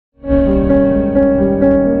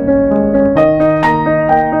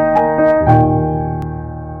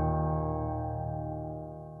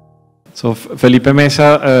So Felipe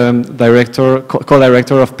Mesa,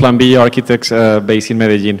 co-director of Plan B Architects based in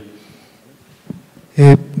Medellín.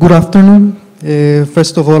 Good afternoon.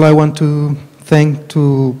 First of all, I want to thank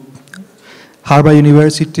to Harvard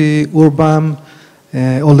University, Urban,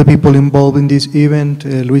 all the people involved in this event,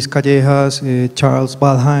 Luis Callejas, Charles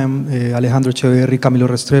Badheim, Alejandro Echeverri, Camilo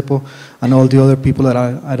Restrepo, and all the other people that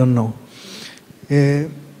I don't know.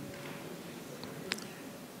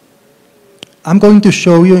 I'm going to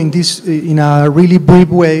show you in a really brief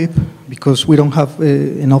way, because we don't have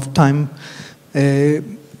enough time,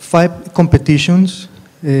 5 competitions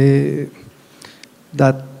that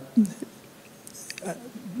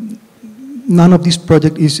none of this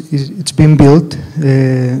project it's been built,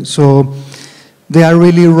 so they are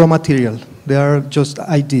really raw material. They are just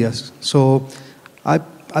ideas. So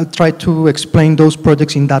I'll try to explain those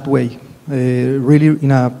projects in that way, really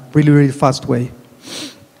in a really fast way.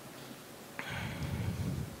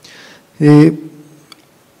 I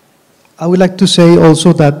would like to say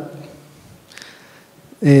also that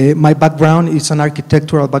my background is an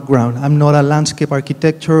architectural background. I'm not a landscape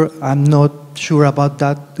architecture. I'm not sure about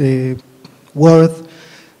that worth.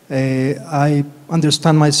 I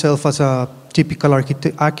understand myself as a typical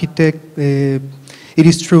architect. It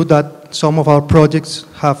is true that some of our projects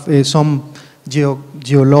have some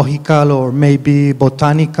geological or maybe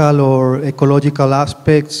botanical or ecological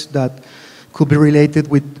aspects that could be related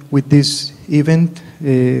with this event.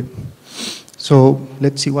 So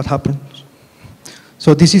let's see what happens.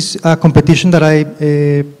 So this is a competition that I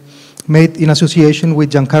made in association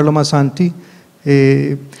with Giancarlo Massanti.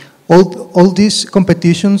 All these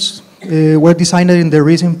competitions were designed in the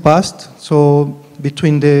recent past, so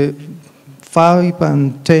between the 5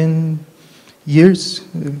 and 10 years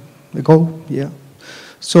ago, yeah.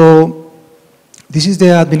 So this is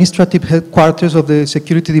the administrative headquarters of the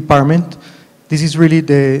security department. This is really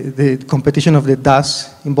the competition of the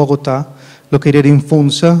DAS in Bogota, located in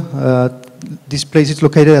Funza. This place is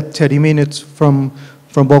located at 30 minutes from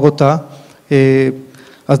Bogota.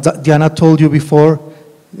 As Diana told you before,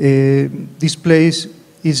 this place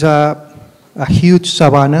is a huge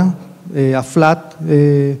savanna, a flat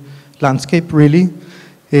landscape really,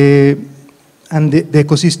 and the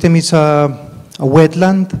ecosystem is a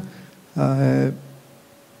wetland.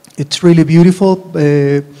 It's really beautiful,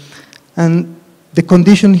 and the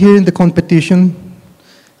condition here in the competition,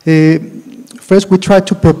 first we tried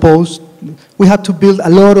to propose, we had to build a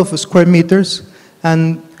lot of square meters,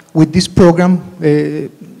 and with this program,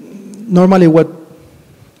 normally what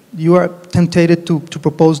you are tempted to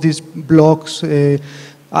propose these blocks,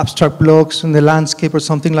 abstract blocks in the landscape or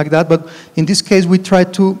something like that, but in this case we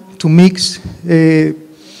tried to mix the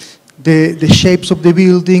shapes of the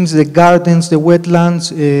buildings, the gardens, the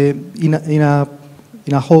wetlands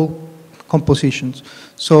in a whole compositions.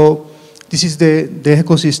 So this is the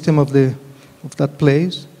ecosystem of that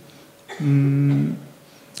place.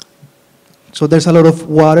 So there's a lot of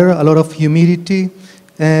water, a lot of humidity,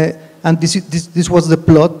 and this was the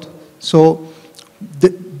plot. So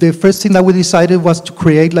the first thing that we decided was to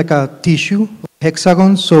create like a tissue,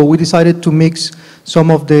 hexagons. So we decided to mix some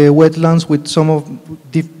of the wetlands with some of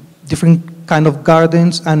different kind of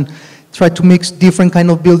gardens, and try to mix different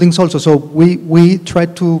kind of buildings also. So we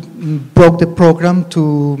tried to broke the program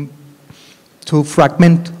to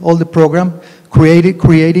fragment all the program,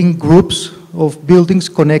 creating groups of buildings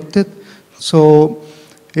connected. So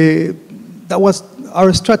that was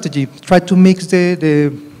our strategy, try to mix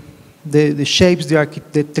the shapes, the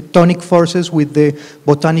tectonic forces with the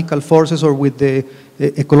botanical forces or with the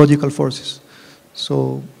ecological forces.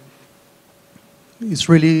 So it's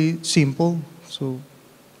really simple. So,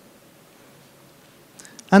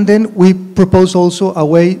 and then we propose also a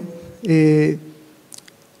way,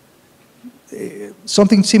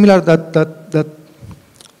 something similar that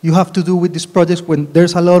you have to do with this project. When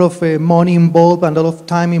there's a lot of money involved and a lot of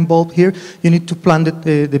time involved here, you need to plan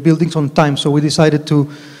the buildings on time. So we decided to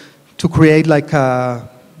create like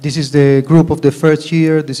this is the group of the first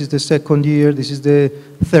year, this is the second year, this is the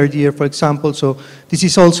third year, for example. So this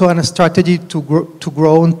is also a strategy to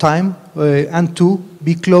grow on time and to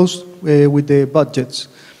be close with the budgets.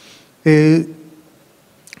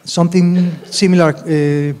 Something similar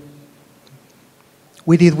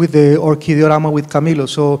we did with the Orchideorama with Camilo.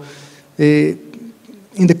 So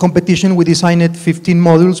in the competition we designed 15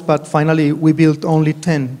 modules, but finally we built only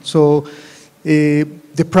 10. So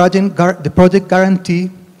the project guarantee,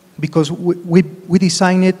 because we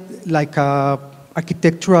designed it like a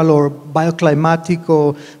architectural or bioclimatic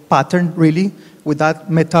or pattern really, with that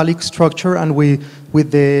metallic structure and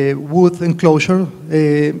with the wood enclosure.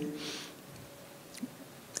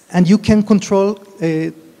 And you can control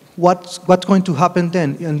what's going to happen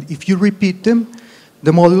then? And if you repeat them,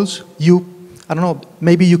 the models, I don't know,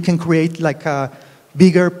 maybe you can create like a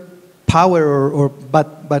bigger power,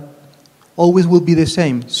 but always will be the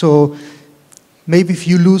same. So maybe if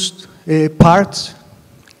you lose parts,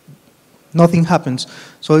 nothing happens.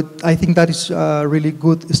 So I think that is a really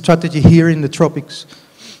good strategy here in the tropics.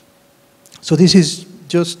 So this is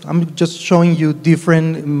I'm just showing you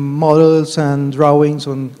different models and drawings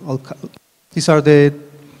on all. These are the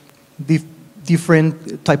different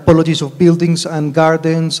typologies of buildings and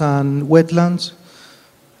gardens and wetlands.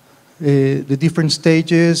 The different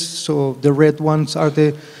stages. So the red ones are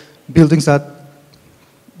the buildings that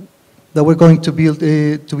we're going to build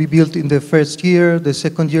to be built in the first year. The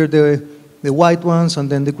second year, the white ones, and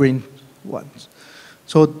then the green ones.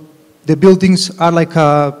 So the buildings are like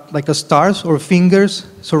a stars or fingers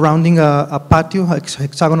surrounding a patio, a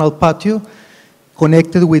hexagonal patio,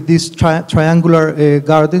 connected with these triangular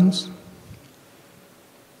gardens.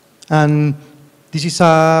 And this is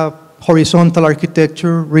a horizontal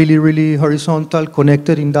architecture, really, really horizontal,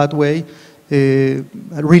 connected in that way, a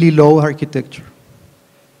really low architecture.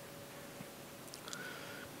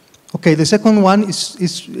 Okay, the second one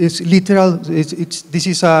is literal. This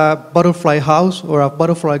is a butterfly house or a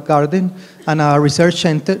butterfly garden and a research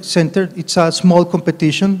center. It's a small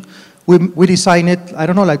competition. We designed it, I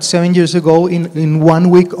don't know, like 7 years ago in 1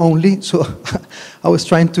 week only. So I was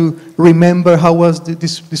trying to remember how was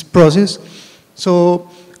this process. So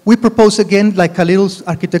we propose again like a little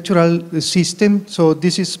architectural system. So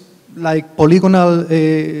this is like polygonal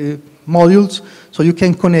modules, so you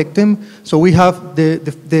can connect them. So we have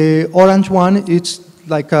the orange one, it's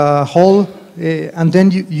like a hole, and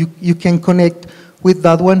then you can connect with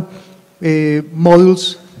that one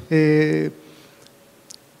modules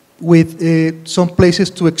with some places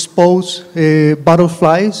to expose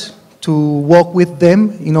butterflies, to walk with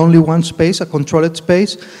them in only one space, a controlled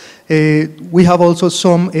space. We have also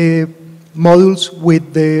some modules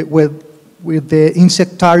with the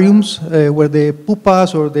insectariums, where the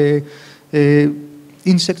pupas or the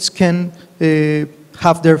insects can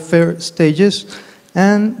have their first stages,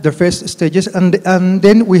 and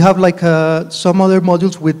then we have like some other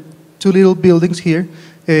modules with 2 little buildings here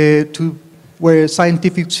where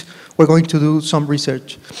scientists were going to do some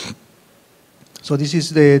research. So this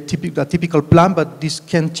is the typical plan, but this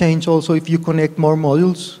can change also if you connect more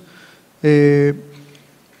modules.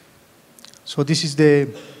 So this is the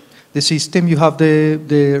system. You have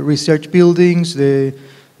the research buildings, the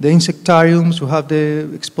insectariums, you have the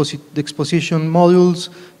exposition modules,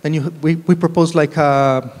 then we propose like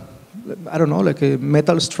I don't know, like a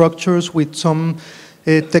metal structures with some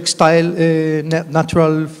textile,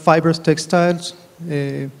 natural fibers textiles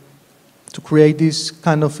to create this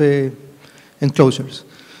kind of enclosures.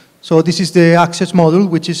 So this is the access module,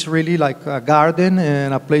 which is really like a garden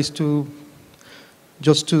and a place to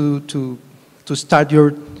start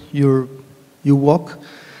your walk.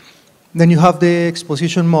 Then you have the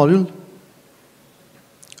exposition module,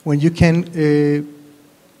 when you can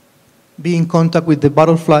be in contact with the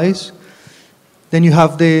butterflies. Then you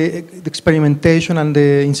have the experimentation and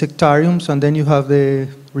the insectariums, and then you have the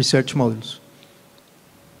research modules.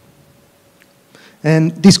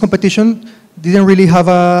 And this competition didn't really have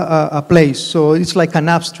a place, so it's like an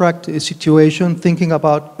abstract situation, thinking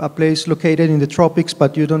about a place located in the tropics,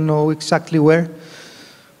 but you don't know exactly where.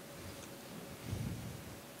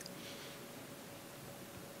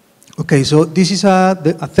 Okay, so this is a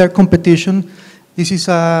third competition. This is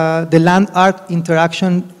the Land Art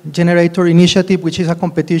Interaction Generator Initiative, which is a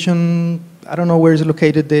competition. I don't know where is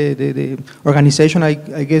located the organization. I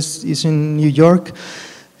guess it's in New York.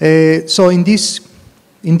 So in this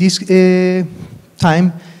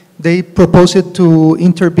time, they proposed to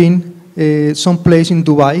intervene someplace in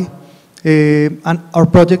Dubai. And our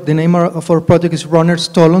project, the name of our project is Runner's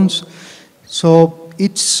Stolons. So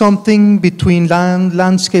it's something between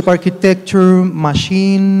landscape architecture,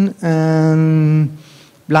 machine, and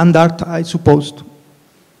land art, I suppose.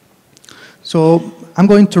 So I'm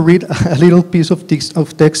going to read a little piece of text.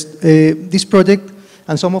 This project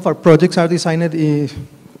and some of our projects are designed in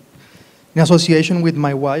association with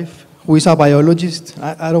my wife, who is a biologist.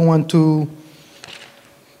 I don't want to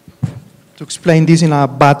explain this in a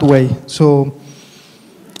bad way. So,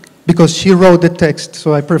 because she wrote the text,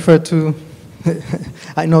 so I prefer to.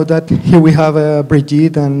 I know that here we have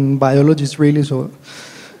Brigitte and biologists really, so.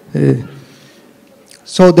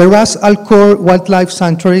 So the Ras Al Khor Wildlife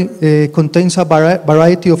Sanctuary contains a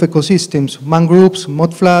variety of ecosystems: mangroves,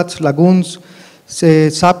 mudflats, lagoons,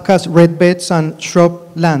 sabkhas, red beds, and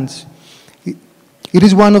shrublands. It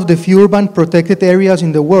is one of the few urban protected areas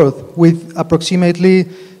in the world, with approximately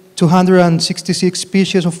 266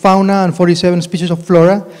 species of fauna and 47 species of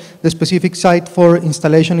flora. The specific site for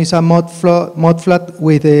installation is a mud flat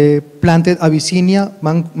with planted Abyssinia,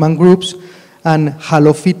 mangroves, and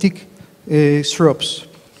halophytic shrubs.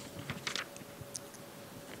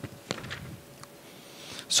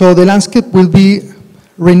 So the landscape will be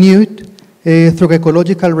renewed through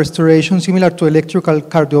ecological restoration similar to electrical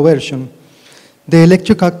cardioversion. The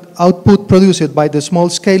electric output produced by the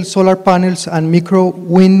small-scale solar panels and micro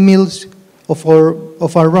windmills of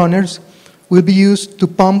our runners will be used to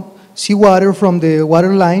pump seawater from the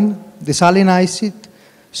water line, desalinize it,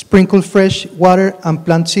 sprinkle fresh water, and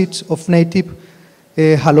plant seeds of native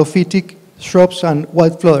halophytic shrubs and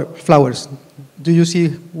wildflowers. Do you see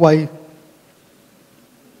why?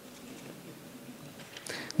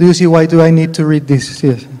 Do you see why do I need to read this?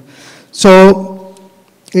 Yes. So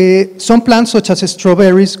some plants such as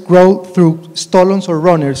strawberries grow through stolons or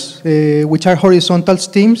runners, which are horizontal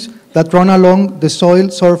stems that run along the soil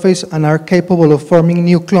surface and are capable of forming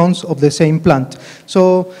new clones of the same plant.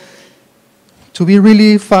 So to be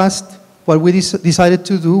really fast, what we decided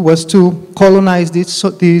to do was to colonize this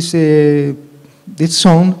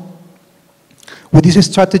zone with this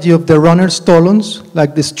strategy of the runner stolons,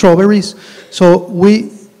 like the strawberries. So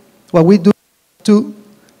what we do to,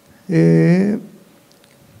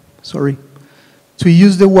 to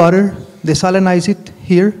use the water, desalinize it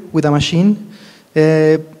here with a machine,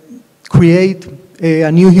 create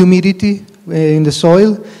a new humidity in the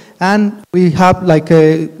soil, and we have like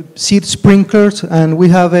seed sprinklers, and we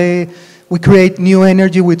create new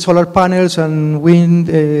energy with solar panels and wind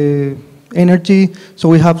energy. So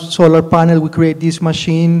we have solar panel, we create this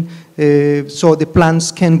machine so the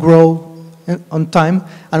plants can grow on time,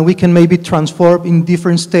 and we can maybe transform in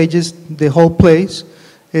different stages the whole place.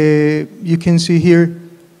 You can see here,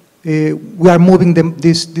 we are moving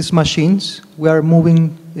these machines. We are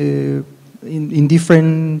moving in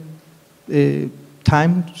different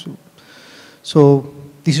times. So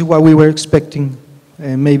this is what we were expecting,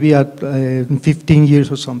 maybe at 15 years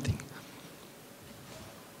or something.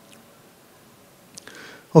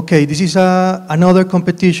 Okay, this is another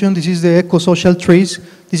competition. This is the eco-social trees.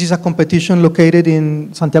 This is a competition located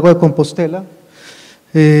in Santiago de Compostela.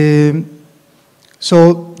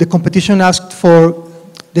 So the competition asked for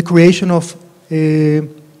the creation of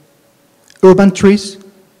urban trees,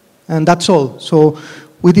 and that's all. So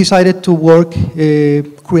we decided to work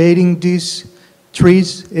creating these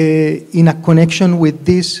trees in a connection with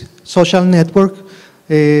this social network,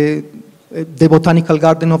 the botanical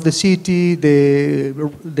garden of the city,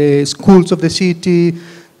 the schools of the city,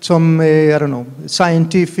 some, I don't know,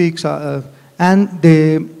 scientifics, and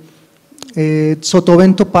the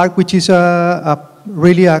Sotovento Park, which is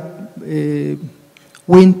really a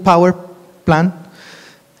wind power plant.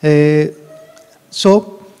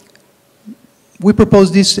 So we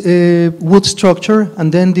proposed this wood structure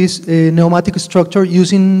and then this pneumatic structure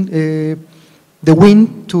using the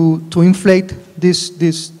wind to inflate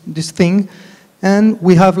this thing, and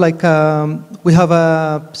we have like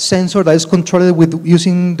a sensor that is controlled with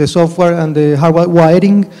using the software and the hardware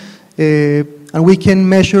wiring, and we can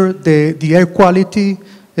measure the air quality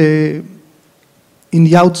in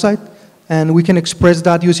the outside, and we can express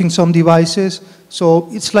that using some devices. So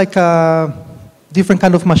it's like a different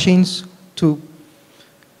kind of machines to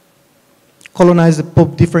colonize the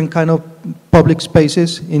different kind of public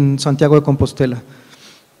spaces in Santiago de Compostela.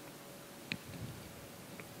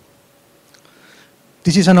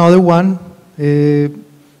 This is another one.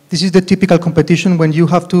 This is the typical competition when you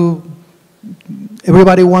have to,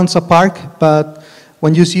 everybody wants a park, but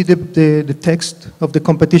when you see the text of the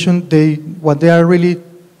competition, what they are really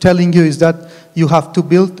telling you is that you have to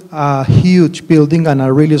build a huge building and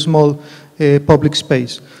a really small public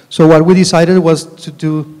space. So what we decided was to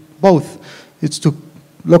do both. It's to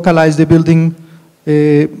localize the building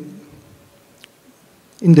in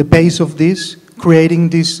the base of this, creating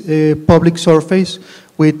this public surface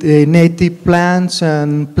with native plants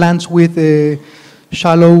and plants with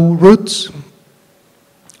shallow roots,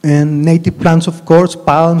 and native plants, of course,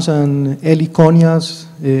 palms and heliconias,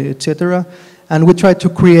 etc. And we try to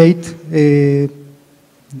create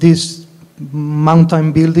this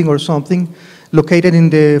mountain building or something located in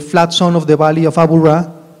the flat zone of the valley of Aburrá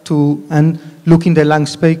and looking the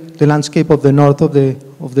landscape of the north of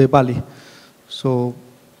the valley. So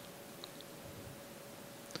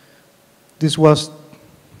this was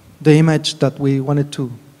the image that we wanted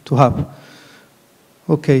to have.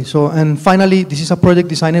 Okay, so, and finally, this is a project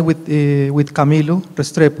designed with Camilo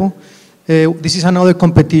Restrepo. This is another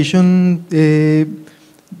competition,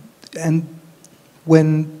 and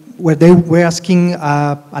when where they were asking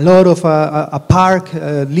a lot of a park,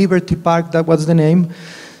 Liberty Park, that was the name.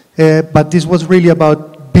 But this was really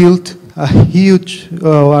about build a huge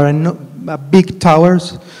or a big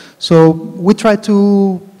towers. So we tried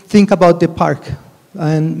to think about the park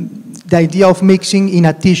and the idea of mixing in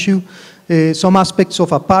a tissue some aspects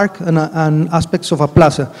of a park and aspects of a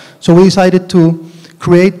plaza. So we decided to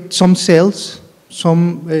create some cells,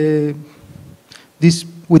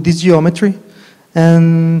 with this geometry,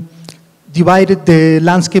 and divided the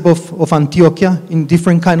landscape of Antioquia in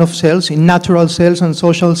different kind of cells, in natural cells and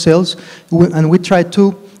social cells, and we tried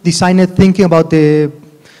to design it thinking about the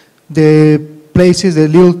places, the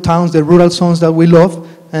little towns, the rural zones that we love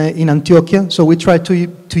in Antioquia. So we tried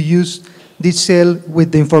to use this cell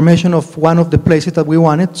with the information of one of the places that we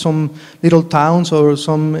wanted, some little towns or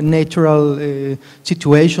some natural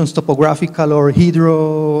situations, topographical or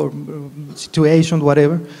hydro situations,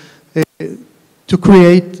 whatever, to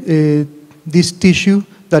create this tissue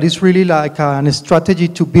that is really like a strategy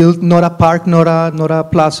to build not a park, not a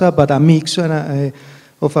plaza, but a mix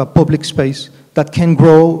of a public space that can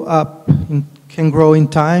grow up, can grow in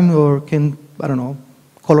time, or can, I don't know,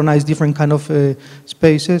 colonize different kind of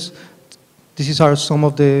spaces. These are some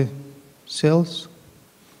of the cells.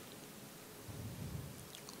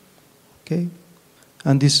 Okay,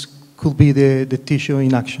 and this could be the tissue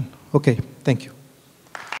in action. Okay, thank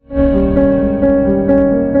you.